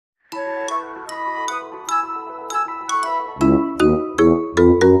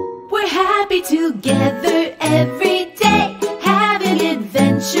we together every day, having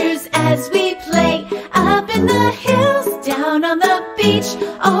adventures as we play. Up in the hills, down on the beach,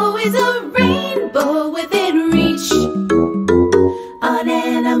 always a rainbow within reach. On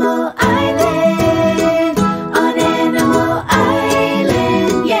Animal Island, on Animal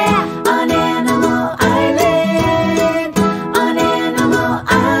Island, yeah. On Animal Island, on Animal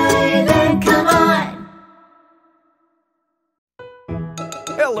Island, come on.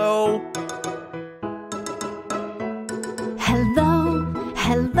 Hello. Hello,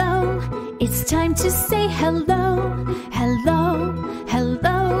 hello, it's time to say hello. Hello,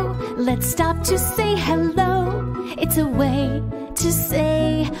 hello, let's stop to say hello. It's a way to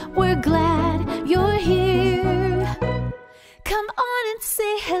say we're glad you're here. Come on and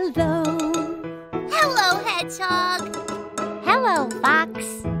say hello. Hello, Hedgehog. Hello, Fox.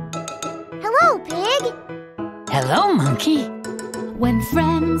 Hello, Pig. Hello, Monkey. When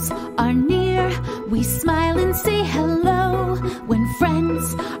friends are near, we smile and say hello. When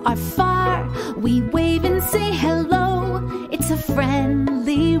friends are far, we wave and say hello. It's a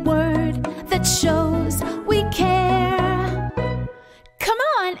friendly word that shows we care. Come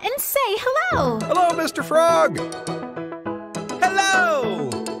on and say hello. Hello, Mr. Frog. Hello.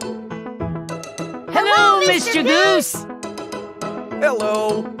 Hello, Mr. Goose.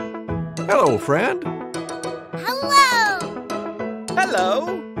 Hello. Hello, friend. Hello. Hello.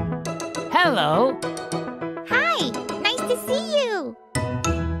 Hello. Hi, nice to see you.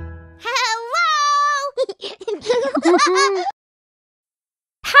 Hello.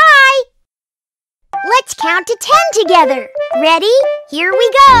 Hi. Let's count to 10 together. Ready? Here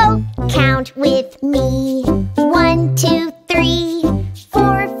we go. Count with me. 1, 2, 3,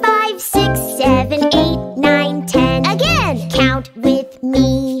 4, 5, 6, 7, 8, 9, 10. Again. Count with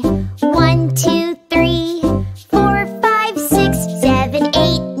me. 1, 2, 3, 4, 5, 6, 7,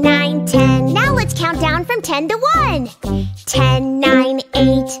 8, 9, 10. Now let's count down from 10 to 1. 10, 9,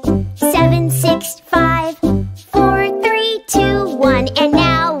 8, 7, 6, 5, 4, 3, 2, 1. And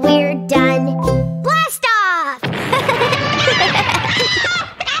now we're done. Blast off!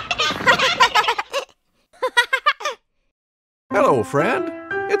 Hello, friend.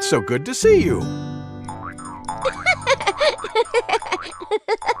 It's so good to see you.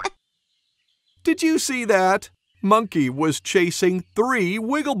 Did you see that? Monkey was chasing 3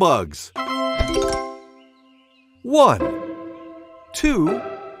 wigglebugs. 1, 2,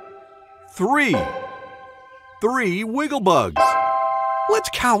 3. 3 wigglebugs. Let's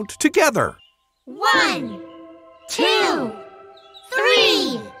count together. 1, 2,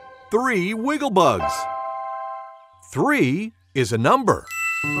 3. 3 wigglebugs. 3 is a number.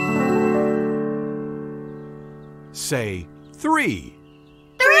 Say 3.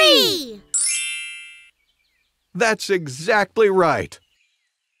 3. That's exactly right.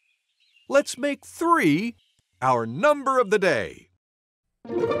 Let's make 3 our number of the day.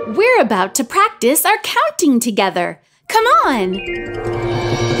 We're about to practice our counting together. Come on.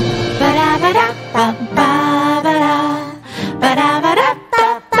 Ba-da-ba-da-ba-ba-ba-da.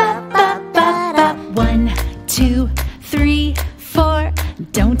 Ba-da-ba-da-ba-ba-ba-ba-ba. 1, 2, 3, 4.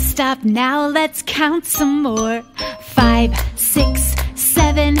 Don't stop now, let's count some more. 5, 6,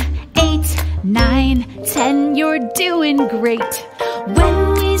 7, 8, 9, 10. You're doing great.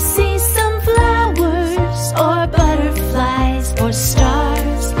 When we see some flowers or butterflies or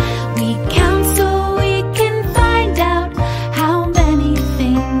stars, we count so we can find out how many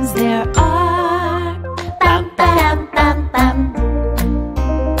things there are. Bum-ba-dum-bum-bum.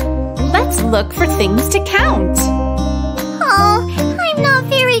 Let's look for things to count. Oh, I'm not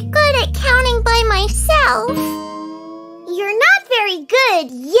very good at counting by myself. You're not very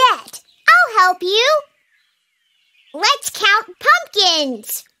good yet. I'll help you. Let's count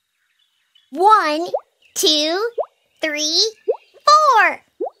pumpkins. 1, 2, 3, 4.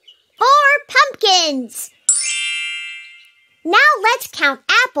 4 pumpkins. Now let's count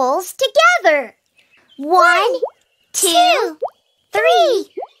apples together. 1, 2,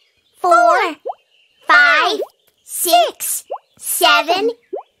 3, 4, 5, 6, 7,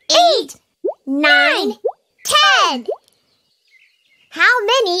 8, 9, 10. How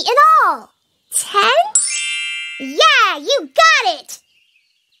many in all? 10? Yeah, you got it!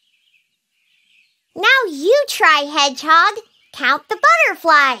 Now you try, Hedgehog. Count the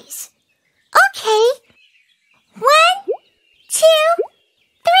butterflies. Okay. 1, 2,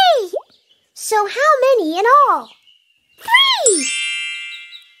 3. So how many in all? 3!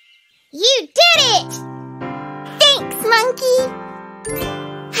 You did it! Thanks, Monkey.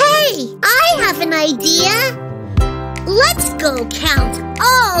 Hey, I have an idea. Let's go count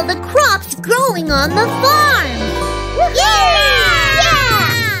all the crops growing on the farm.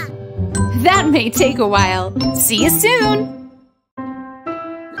 Yeah! That may take a while. See you soon.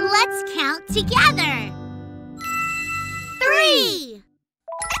 Let's count together. 3.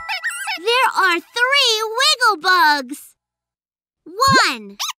 There are 3 wiggle bugs.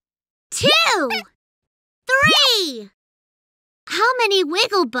 1, 2, 3. How many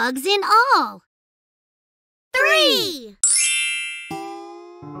wiggle bugs in all? 3.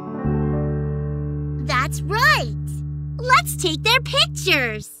 That's right. Let's take their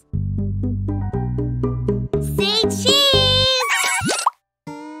pictures. Say cheese!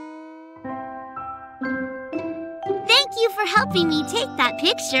 Thank you for helping me take that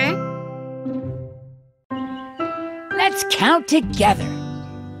picture. Let's count together.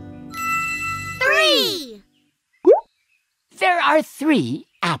 3. There are 3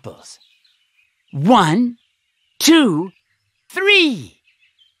 apples. 1, 2, 3.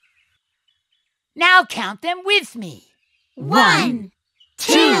 Now count them with me. 1,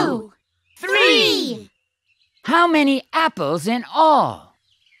 2, 3. How many apples in all?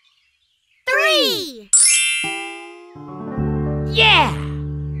 3. Yeah!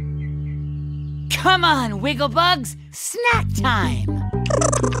 Come on, Wigglebugs, snack time!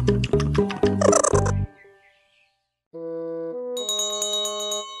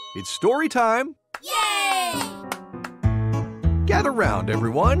 It's story time. Yay! Gather round,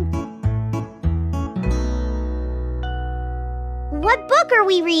 everyone. What book are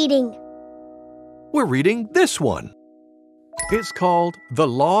we reading? We're reading this one. It's called The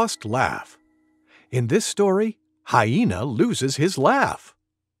Lost Laugh. In this story, Hyena loses his laugh.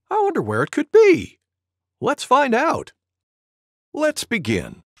 I wonder where it could be. Let's find out. Let's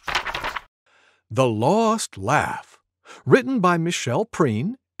begin. The Lost Laugh, written by Michelle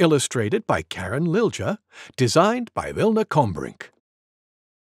Preen, illustrated by Karen Lilja, designed by Vilna Kombrink.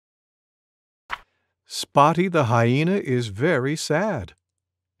 Spotty the hyena is very sad.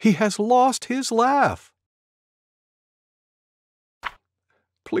 He has lost his laugh.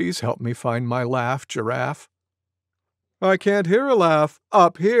 Please help me find my laugh, Giraffe. I can't hear a laugh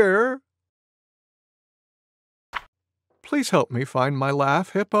up here. Please help me find my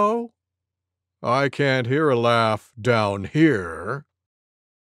laugh, Hippo. I can't hear a laugh down here.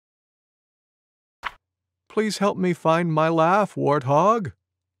 Please help me find my laugh, Warthog.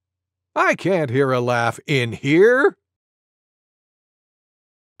 I can't hear a laugh in here.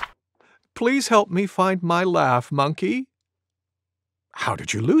 Please help me find my laugh, Monkey. How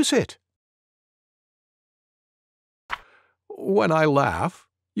did you lose it? When I laugh,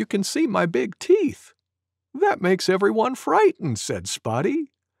 you can see my big teeth. That makes everyone frightened, said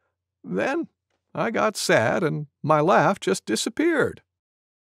Spotty. Then I got sad and my laugh just disappeared.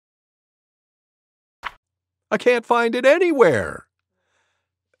 I can't find it anywhere.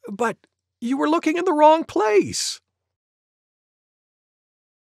 But you were looking in the wrong place.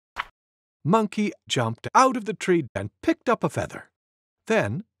 Monkey jumped out of the tree and picked up a feather.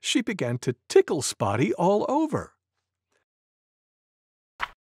 Then she began to tickle Spotty all over.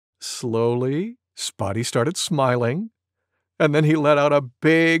 Slowly, Spotty started smiling, and then he let out a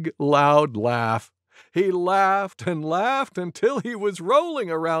big, loud laugh. He laughed and laughed until he was rolling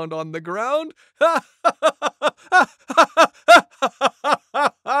around on the ground.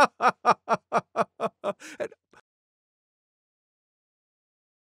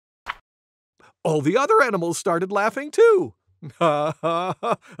 All the other animals started laughing too.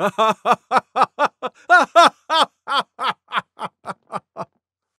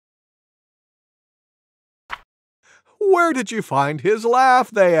 Where did you find his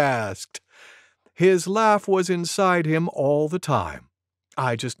laugh? They asked. His laugh was inside him all the time.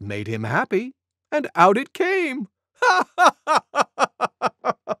 I just made him happy, and out it came.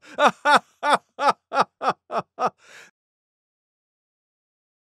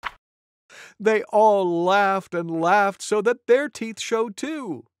 They all laughed and laughed so that their teeth showed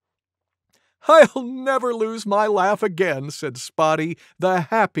too. I'll never lose my laugh again, said Spotty, the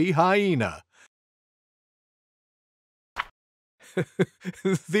happy hyena.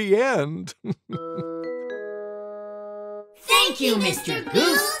 The end. Thank you, Mr.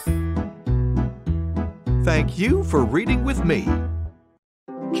 Goose. Thank you for reading with me.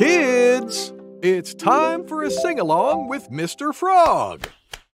 Kids, it's time for a sing-along with Mr. Frog.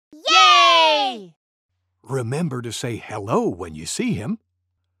 Yay! Remember to say hello when you see him.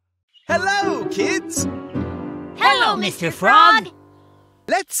 Hello, kids! Hello, Mr. Frog.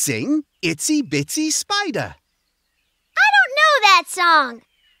 Let's sing Itsy Bitsy Spider. I don't know that song.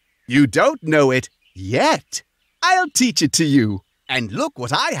 You don't know it yet. I'll teach it to you. And look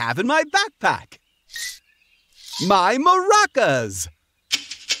what I have in my backpack. My maracas.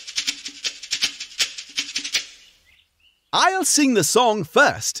 I'll sing the song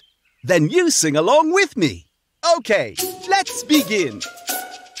first. Then you sing along with me. Okay, let's begin.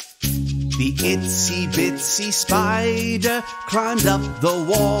 The itsy bitsy spider climbed up the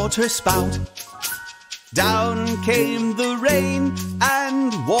water spout. Down came the rain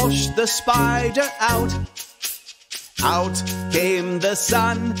and washed the spider out. Out came the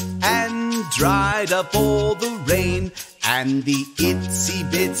sun and dried up all the rain. And the itsy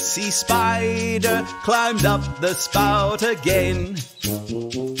bitsy spider climbed up the spout again.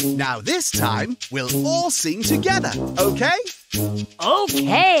 Now this time we'll all sing together, okay?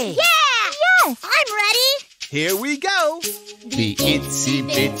 Okay. Yeah! Yes! I'm ready! Here we go! The itsy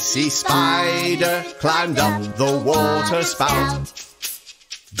bitsy spider climbed up the water spout.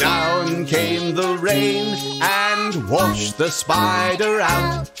 Down came the rain and washed the spider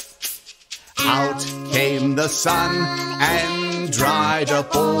out. Out came the sun and dried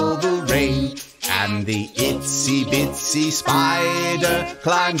up all the rain. And the itsy bitsy spider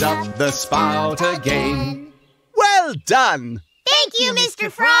climbed up the spout again. Well done! Thank you, Mr.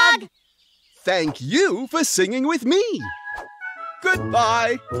 Frog! Thank you for singing with me.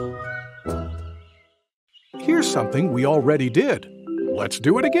 Goodbye. Here's something we already did. Let's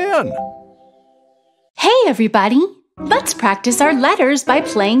do it again. Hey, everybody! Let's practice our letters by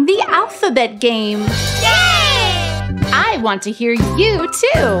playing the alphabet game. Yay! I want to hear you,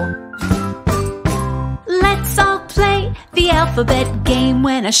 too. Let's all play the alphabet game.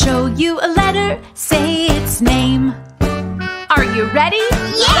 When I show you a letter, say its name. Are you ready?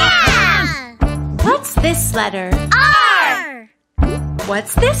 Yeah! What's this letter? R!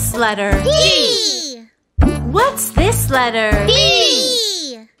 What's this letter? P! What's this letter?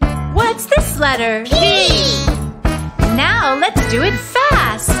 B! What's this letter? P! Now let's do it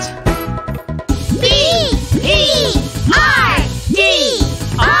fast. B! P! R! D!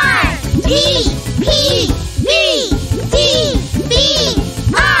 R! D! P! B! D! B!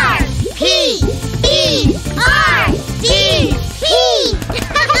 R! P! B! R! D! P!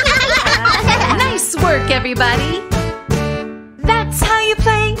 Nice work, everybody. That's how you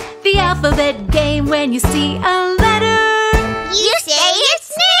play the alphabet game. When you see a letter, You say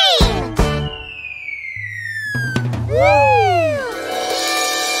its name!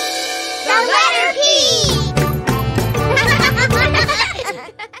 The letter P!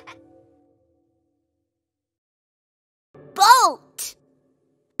 Boat!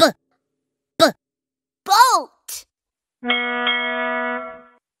 Boat!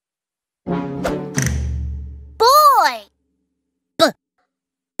 Boy!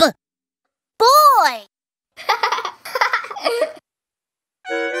 Boy!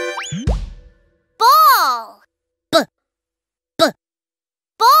 Ball!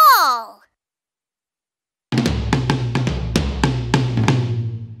 Ball!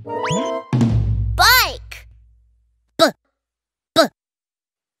 Bike!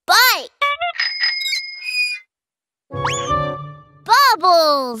 Bike!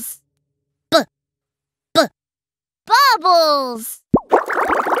 Bubbles! Bubbles!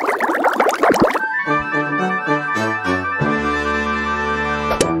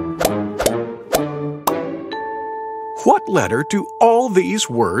 What letter do all these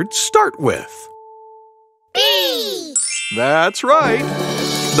words start with? B! That's right.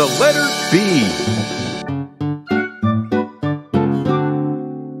 The letter B.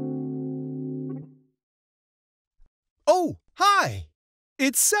 Oh, hi!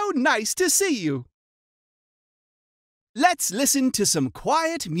 It's so nice to see you. Let's listen to some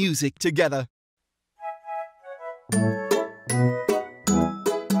quiet music together.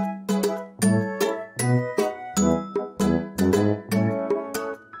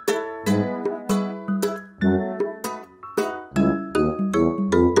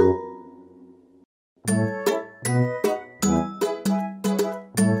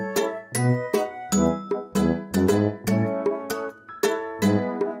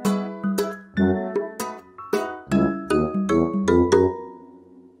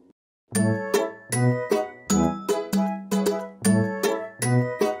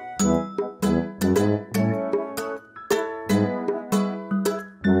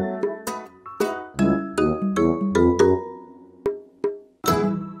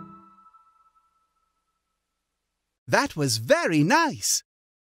 That was very nice.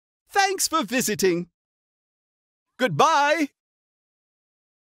 Thanks for visiting. Goodbye.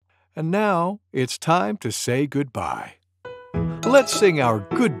 And now it's time to say goodbye. Let's sing our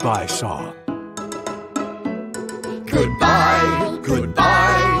goodbye song. Goodbye,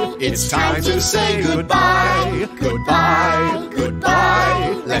 goodbye. It's time to say goodbye. Goodbye,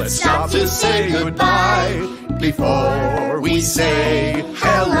 goodbye. Let's stop to say goodbye before we say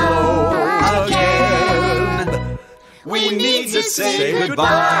hello again. We need to say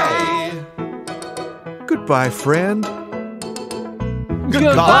goodbye. Goodbye, friend.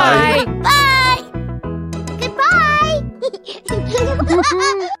 Goodbye. Bye! Goodbye!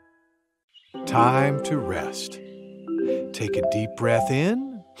 Time to rest. Take a deep breath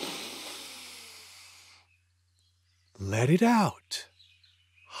in. Let it out.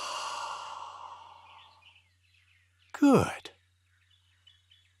 Good.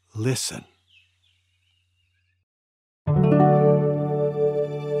 Listen.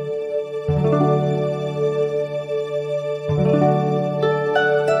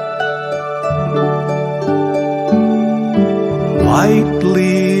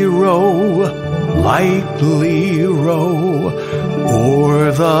 Lightly row,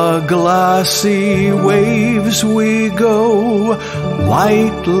 o'er the glassy waves we go.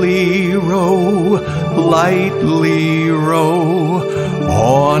 Lightly row,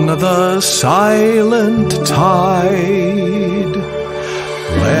 on the silent tide.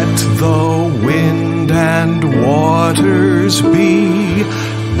 Let the wind and waters be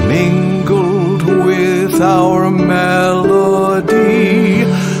mingled with our melody.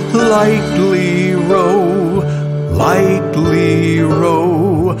 Lightly row,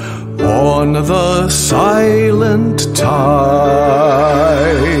 on the silent tide.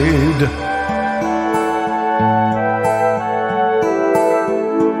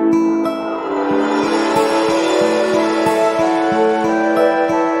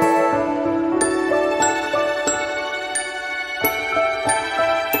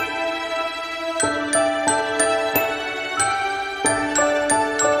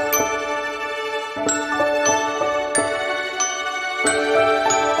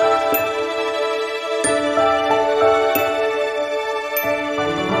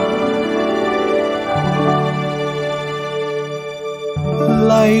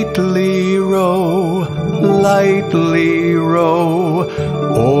 Lightly row,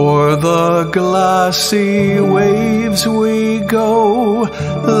 o'er the glassy waves we go.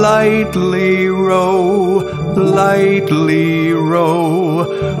 Lightly row,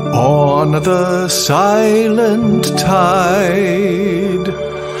 on the silent tide.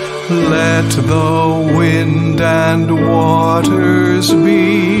 Let the wind and waters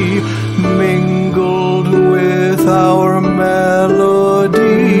be mingled with our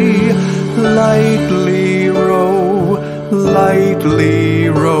melody. Lightly row,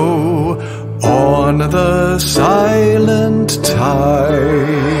 on the silent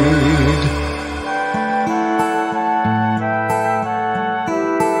tide.